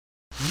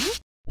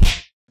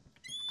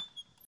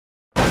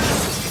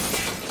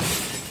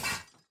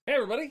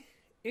everybody.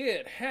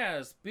 It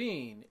has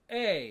been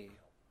a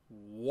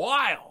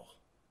while.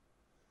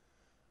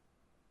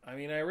 I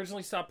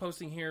originally stopped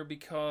posting here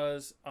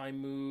because I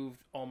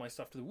moved all my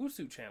stuff to the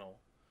Woot channel,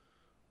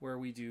 where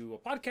we do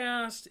a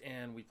podcast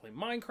and we play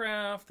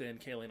Minecraft and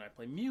Kaylee and I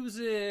play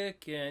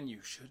music, and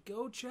you should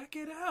go check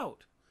it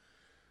out.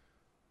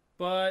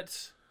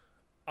 But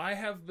I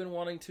have been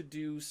wanting to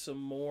do some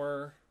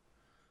more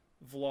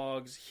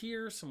vlogs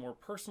here, some more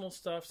personal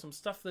stuff, some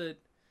stuff that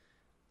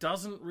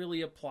doesn't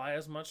really apply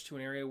as much to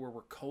an area where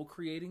we're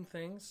co-creating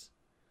things.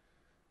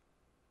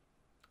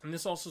 And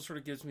this also sort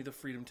of gives me the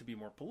freedom to be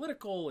more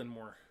political and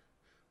more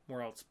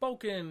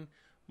outspoken.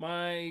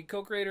 My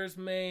co-creators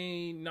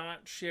may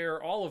not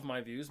share all of my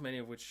views, many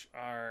of which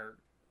are,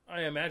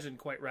 I imagine,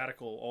 quite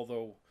radical,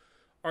 although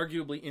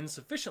arguably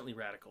insufficiently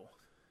radical.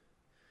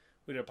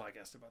 We did a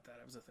podcast about that.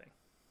 It was a thing.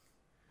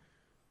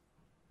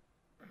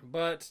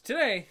 But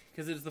today,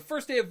 because it is the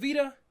first day of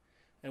Vita,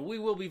 and we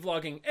will be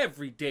vlogging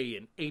every day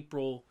in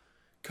April,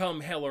 come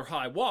hell or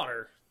high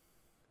water,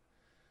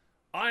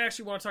 I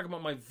actually want to talk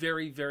about my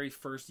very, very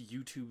first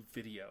YouTube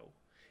video.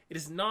 It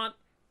is not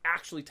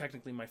actually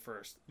technically my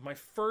first. My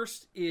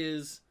first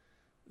is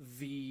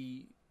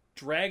the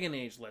Dragon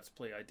Age Let's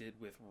Play I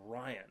did with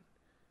Riot.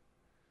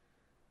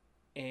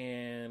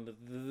 And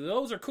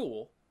those are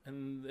cool.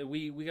 And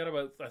we got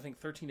about, I think,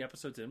 13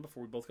 episodes in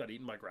before we both got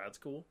eaten by grad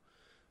school.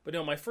 But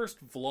no, my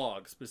first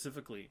vlog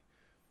specifically,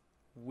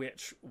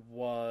 which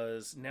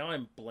was, now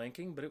I'm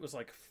blanking, but it was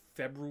like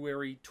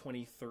February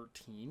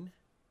 2013.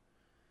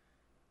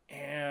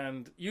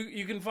 And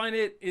you can find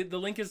it, the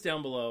link is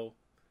down below,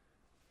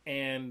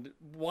 and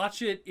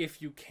watch it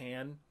if you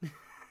can.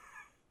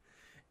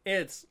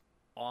 It's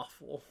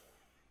awful.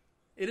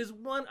 It is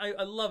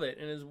I love it,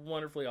 and it is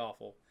wonderfully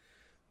awful.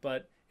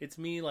 But it's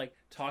me, like,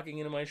 talking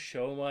into my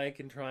show mic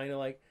and trying to,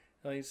 like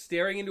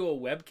staring into a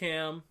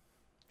webcam.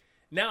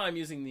 Now I'm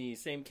using the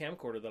same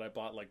camcorder that I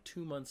bought, like,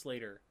 2 months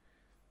later.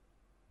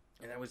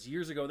 And that was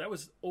years ago. That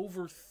was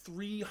over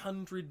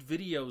 300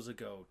 videos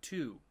ago,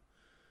 too.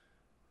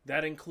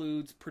 That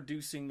includes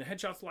producing the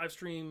Headshots live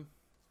stream.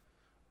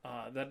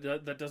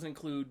 That doesn't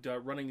include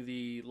running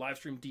the live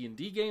stream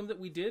D&D game that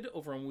we did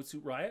over on Woot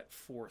Riot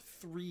for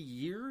 3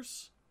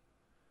 years.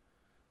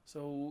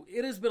 So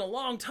it has been a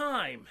long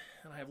time,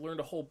 and I have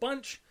learned a whole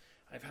bunch.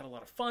 I've had a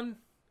lot of fun.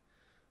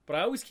 But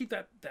I always keep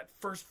that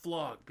first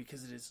vlog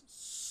because it is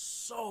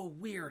so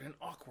weird and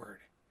awkward.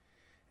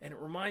 And it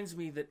reminds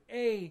me that,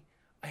 A,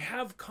 I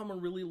have come a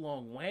really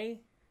long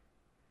way.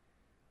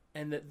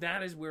 And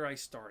that is where I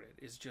started.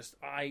 Is just,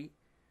 I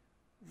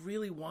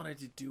really wanted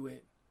to do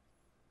it.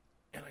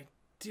 And I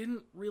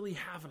didn't really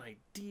have an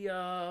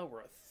idea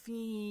or a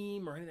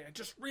theme or anything. I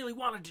just really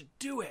wanted to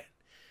do it.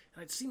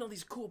 And I'd seen all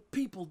these cool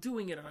people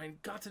doing it. And I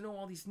got to know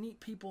all these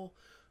neat people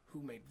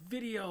who made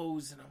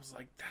videos. And I was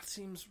like, that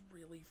seems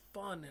really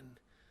fun and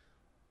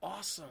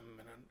awesome.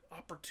 And an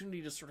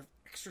opportunity to sort of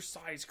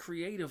exercise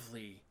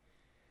creatively.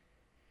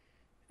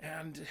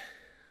 And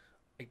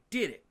I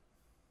did it.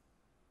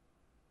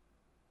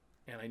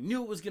 And I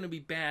knew it was going to be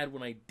bad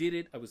when I did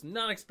it. I was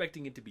not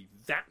expecting it to be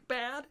that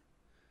bad,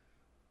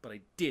 but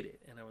I did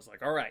it. And I was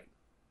like, all right,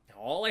 now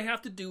all I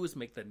have to do is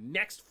make the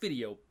next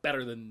video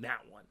better than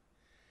that one.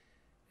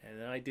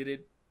 And then I did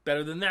it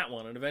better than that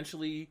one. And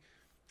eventually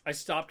I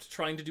stopped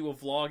trying to do a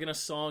vlog and a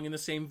song in the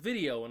same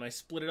video. And I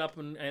split it up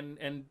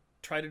and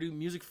tried to do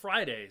Music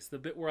Fridays. The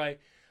bit where I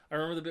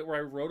remember the bit where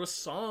I wrote a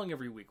song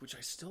every week, which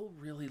I still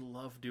really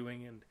love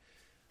doing. And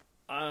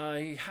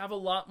I have a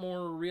lot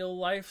more real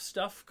life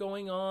stuff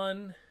going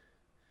on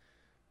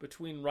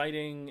between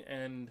writing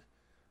and,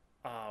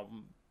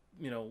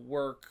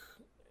 work,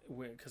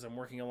 because I'm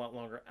working a lot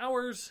longer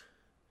hours,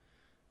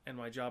 and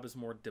my job is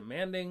more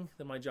demanding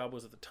than my job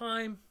was at the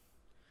time.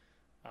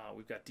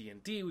 We've got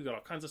D&D, we've got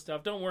all kinds of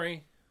stuff. Don't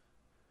worry.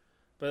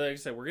 But like I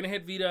said, we're going to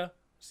hit Vita,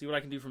 see what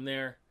I can do from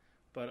there.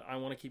 But I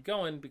want to keep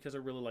going because I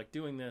really like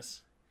doing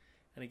this,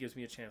 and it gives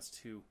me a chance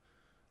to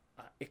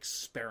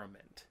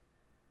experiment.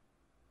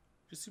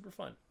 Which is super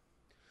fun.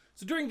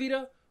 So during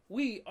Vita,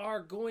 we are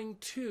going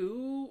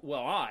to,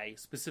 well, I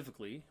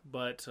specifically,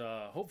 but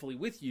hopefully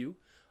with you,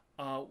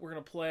 we're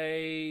going to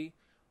play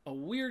a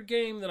weird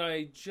game that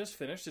I just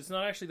finished. It's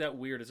not actually that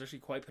weird. It's actually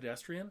quite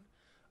pedestrian.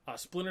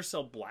 Splinter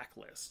Cell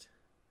Blacklist.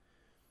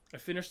 I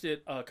finished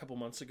it a couple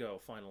months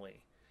ago,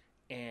 finally.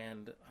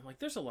 And I'm like,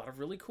 there's a lot of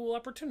really cool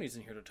opportunities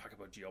in here to talk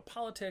about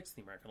geopolitics,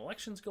 the American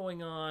elections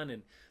going on,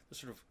 and the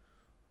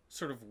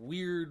sort of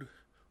weird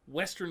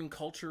Western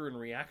culture and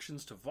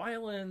reactions to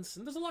violence.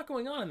 And there's a lot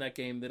going on in that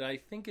game that I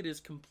think it is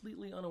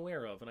completely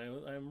unaware of, and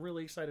I'm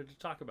really excited to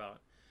talk about.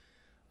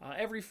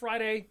 Every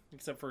Friday,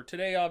 except for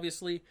today,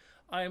 obviously,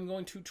 I am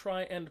going to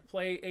try and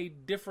play a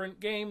different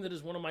game that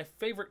is one of my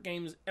favorite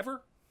games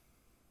ever.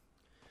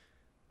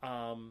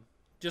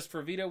 Just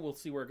for Vita, we'll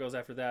see where it goes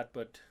after that,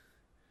 but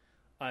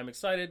I'm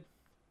excited.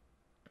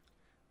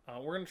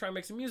 We're going to try and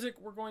make some music.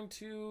 We're going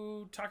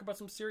to talk about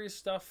some serious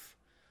stuff.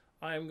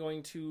 I'm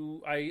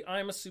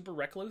a super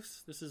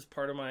recluse. This is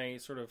part of my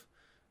sort of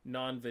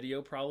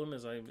non-video problem,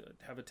 is I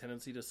have a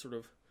tendency to sort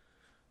of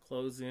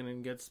close in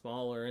and get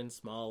smaller and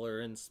smaller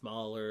and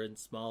smaller and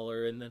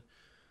smaller. And then,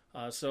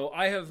 so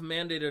I have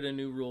mandated a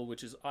new rule,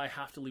 which is I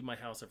have to leave my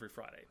house every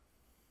Friday.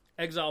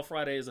 Exile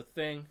Friday is a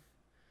thing.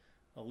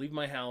 I'll leave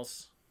my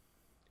house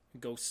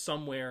and go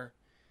somewhere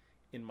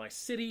in my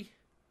city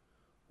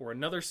or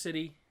another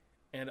city,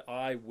 and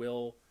I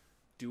will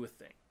do a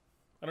thing.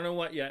 I don't know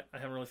what yet. I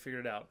haven't really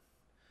figured it out.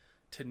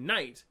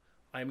 Tonight,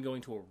 I'm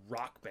going to a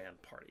rock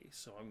band party.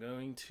 So I'm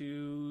going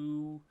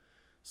to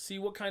see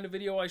what kind of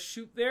video I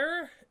shoot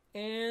there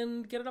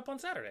and get it up on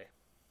Saturday,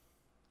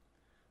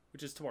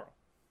 which is tomorrow,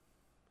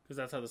 because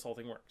that's how this whole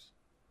thing works.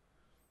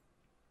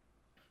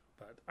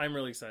 But I'm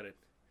really excited.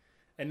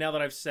 And now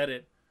that I've said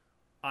it,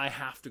 I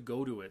have to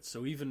go to it.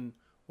 So even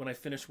when I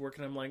finish work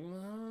and I'm like, well,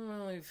 I don't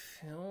really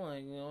feel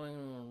like going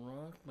to a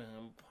rock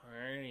band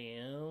party.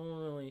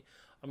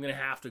 I'm going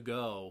to have to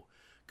go,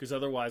 because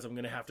otherwise I'm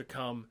going to have to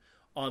come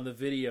on the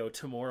video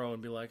tomorrow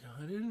and be like,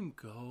 I didn't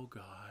go,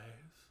 guys.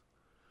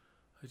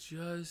 I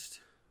just,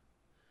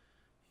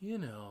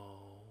 and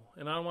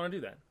I don't want to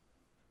do that,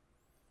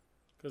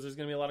 because there's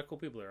going to be a lot of cool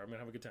people there. I'm going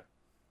to have a good time.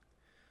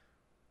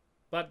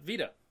 But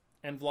Vita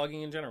and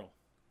vlogging in general,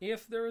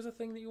 if there is a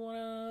thing that you want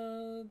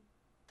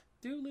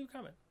to do, leave a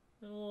comment.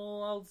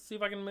 Well, I'll see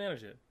if I can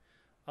manage it.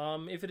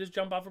 If it is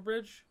jump off a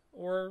bridge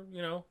or,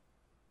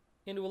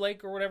 into a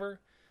lake or whatever,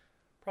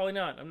 probably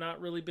not. I'm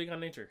not really big on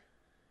nature.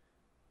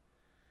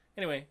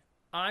 Anyway,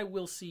 I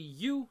will see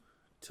you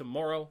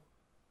tomorrow,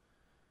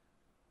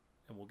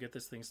 and we'll get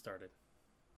this thing started.